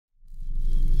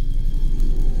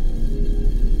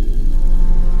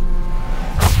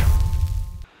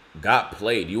got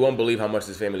played. You won't believe how much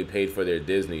this family paid for their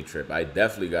Disney trip. I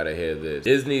definitely gotta hear this.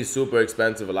 Disney's super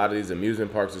expensive. A lot of these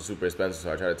amusement parks are super expensive,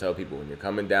 so I try to tell people when you're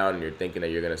coming down and you're thinking that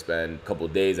you're gonna spend a couple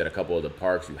days at a couple of the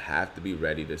parks, you have to be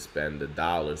ready to spend the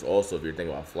dollars. Also, if you're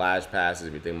thinking about flash passes,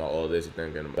 if you're thinking about all this, you're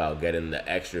thinking about getting the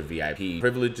extra VIP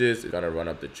privileges, it's gonna run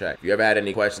up the check. If you ever had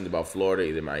any questions about Florida,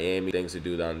 either Miami, things to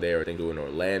do down there, or things to do in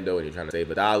Orlando, and you're trying to save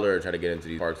a dollar or try to get into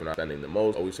these parks without spending the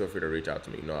most, always feel free to reach out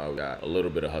to me. You know, I got a little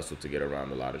bit of hustle to get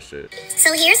around a lot of shit.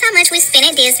 So here's how much we spent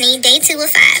at Disney, day 2 of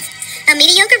 5. A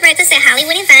mediocre breakfast at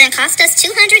Hollywood and Vine cost us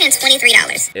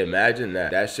 $223. Imagine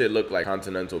that. That shit looked like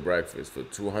continental breakfast for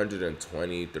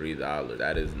 $223.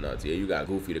 That is nuts. Yeah, you got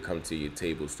Goofy to come to your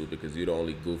table, stupid, because you're the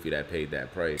only Goofy that paid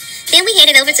that price. Then we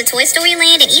headed over to Toy Story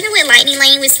Land, and even with Lightning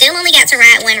Lane, we still only got to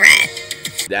ride one ride.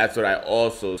 That's what I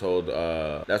also told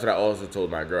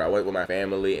my girl. I went with my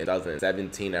family in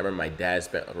 2017. I remember my dad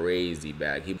spent a crazy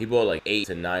bag. He bought like 8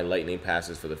 to 9 lightning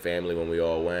passes for the family when we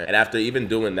all went. And after even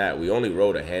doing that, we only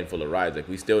rode a handful of rides. Like,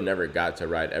 we still never got to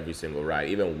ride every single ride,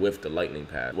 even with the lightning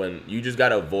pass. When you just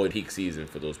gotta avoid peak season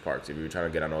for those parks. If you're trying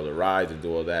to get on all the rides and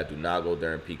do all that, do not go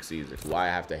during peak season. Why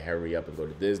I have to hurry up and go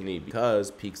to Disney?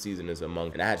 Because peak season is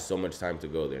among, and I had so much time to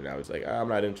go there. And I was like, I'm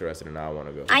not interested, and now I want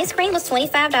to go. Ice cream was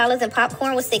 $25 and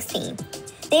popcorn was $16.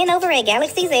 Then over at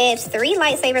Galaxy's Edge, 3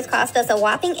 lightsabers cost us a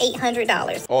whopping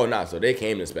 $800. Oh, nah, so they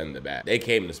came to spend the bag. They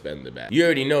came to spend the bag. You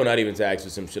already know not even to ask for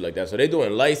some shit like that. So they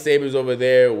doing lightsabers over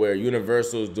there where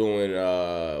Universal's doing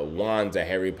wands at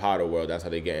Harry Potter World. That's how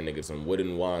they getting niggas some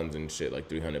wooden wands and shit, like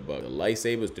 $300. The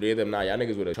lightsabers, 3 of them, nah, y'all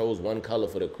niggas would have chose one color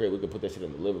for the crib. We could put that shit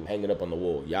in the living room, hang it up on the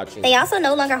wall. Y'all choose. They also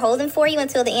no longer hold them for you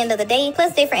until the end of the day.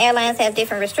 Plus, different airlines have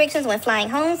different restrictions when flying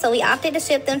home, so we opted to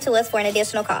ship them to us for an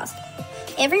additional cost.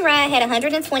 Every ride had a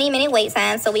 120-minute wait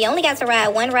time, so we only got to ride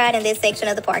one ride in this section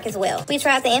of the park as well. We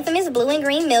tried the infamous blue and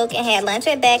green milk and had lunch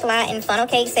at Backlot and funnel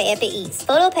cakes at Epic Eats.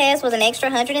 Photo Pass was an extra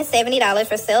 $170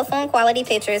 for cell phone quality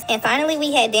pictures, and finally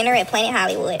we had dinner at Planet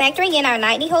Hollywood. Factoring in our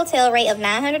nightly hotel rate of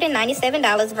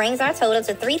 $997 brings our total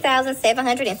to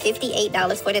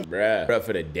 $3,758 for the Bruh,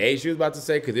 for the day she was about to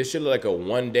say, because this should look like a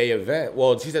one-day event.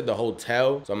 Well, she said the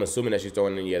hotel, so I'm assuming that she's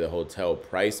throwing in, yeah, the hotel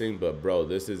pricing, but bro,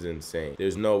 this is insane.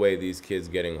 There's no way these kids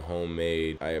getting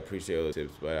homemade. I appreciate all the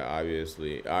tips, but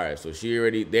obviously, all right, so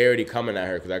they already coming at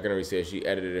her, because I can already say she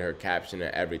edited her caption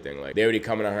and everything. Like, they already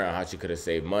coming at her on how she could have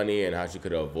saved money and how she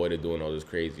could have avoided doing all this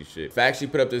crazy shit. The fact she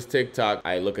put up this TikTok,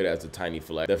 I look at it as a tiny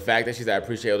flex. The fact that she said I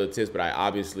appreciate all the tips, but I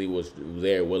obviously was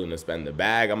there willing to spend the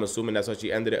bag. I'm assuming that's how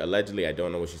she ended it. Allegedly, I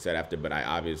don't know what she said after, but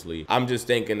I'm just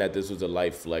thinking that this was a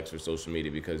light flex for social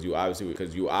media, because you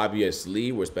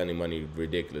obviously were spending money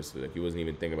ridiculously. Like, you wasn't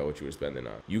even thinking about what you were spending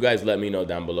on. You guys let me know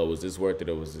down below, was this worth it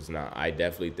or was this not? I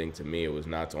definitely think, to me, it was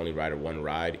not to only ride one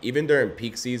ride. Even during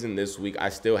peak season this week, I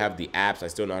still have the apps. I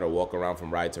still know how to walk around from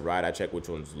ride to ride. I check which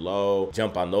one's low,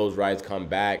 jump on those rides, come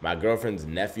back. My girlfriend's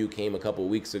nephew came a couple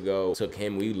weeks ago, took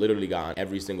him. We literally got on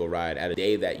every single ride at a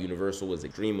day that Universal was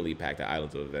extremely packed at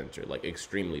Islands of Adventure, like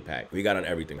extremely packed. We got on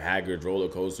everything. Haggard's roller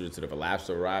coaster to the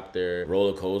Velociraptor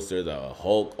roller coaster, the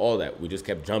Hulk, all that. We just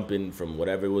kept jumping from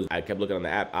whatever it was. I kept looking on the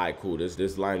app. All right, cool.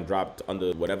 This line dropped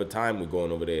under whatever time we're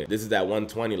going over there. This is at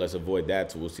 120. Let's avoid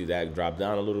that. So we'll see that drop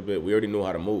down a little bit. We already know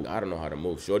how to move. I don't know how to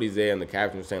move. Shorty's there in the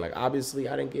caption was saying, like, obviously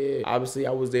I didn't get. Obviously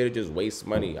I was there to just waste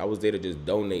money. I was there to just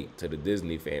donate to the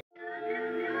Disney family.